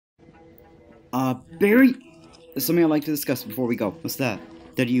Barry, there's something I'd like to discuss before we go. What's that?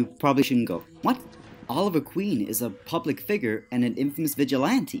 That you probably shouldn't go. What? Oliver Queen is a public figure and an infamous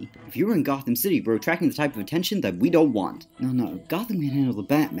vigilante. If you were in Gotham City, we're attracting the type of attention that we don't want. No, Gotham can handle the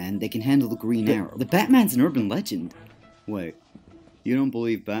Batman, they can handle the Green Arrow. The Batman's an urban legend. Wait, you don't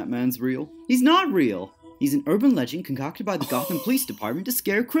believe Batman's real? He's not real! He's an urban legend concocted by the Gotham Police Department to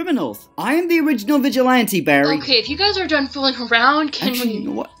scare criminals. I am the original vigilante, Barry! Okay, if you guys are done fooling around, Actually, you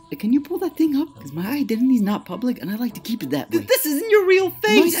know what? Can you pull that thing up? Because my identity's not public, and I like to keep it that way. This isn't your real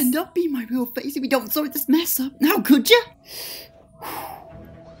face! Might end up being my real face if we don't sort this mess up. Now, could ya?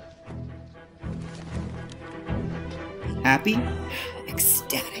 Happy?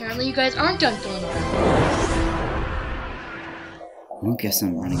 Ecstatic. apparently you guys aren't done fooling around. I guess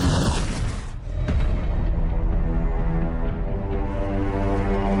I'm running out.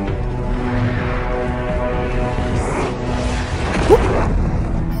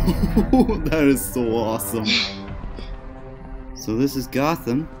 That is so awesome. So this is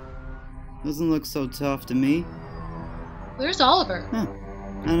Gotham. Doesn't look so tough to me. Where's Oliver? Huh.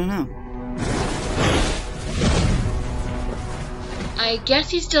 I don't know. I guess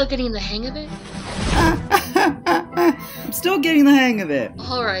he's still getting the hang of it. I'm still getting the hang of it.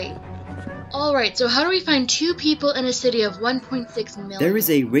 Alright, so how do we find two people in a city of 1.6 million? There is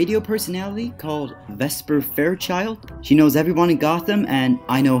a radio personality called Vesper Fairchild. She knows everyone in Gotham, and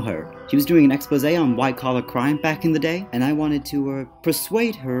I know her. She was doing an expose on white-collar crime back in the day, and I wanted to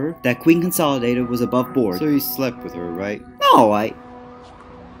persuade her that Queen Consolidated was above board. So you slept with her, right? No, I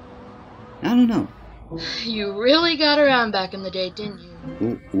don't know. You really got around back in the day, didn't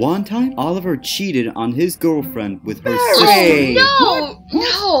you? One time, Oliver cheated on his girlfriend with her sister. Oh,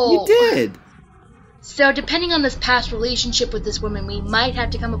 no! You did! So, depending on this past relationship with this woman, we might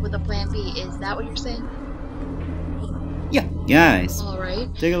have to come up with a plan B. Is that what you're saying? Yeah. Guys,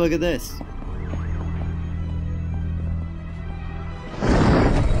 alright. Take a look at this.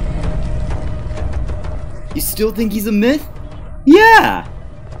 You still think he's a myth? Yeah!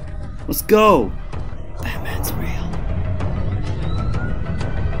 Let's go.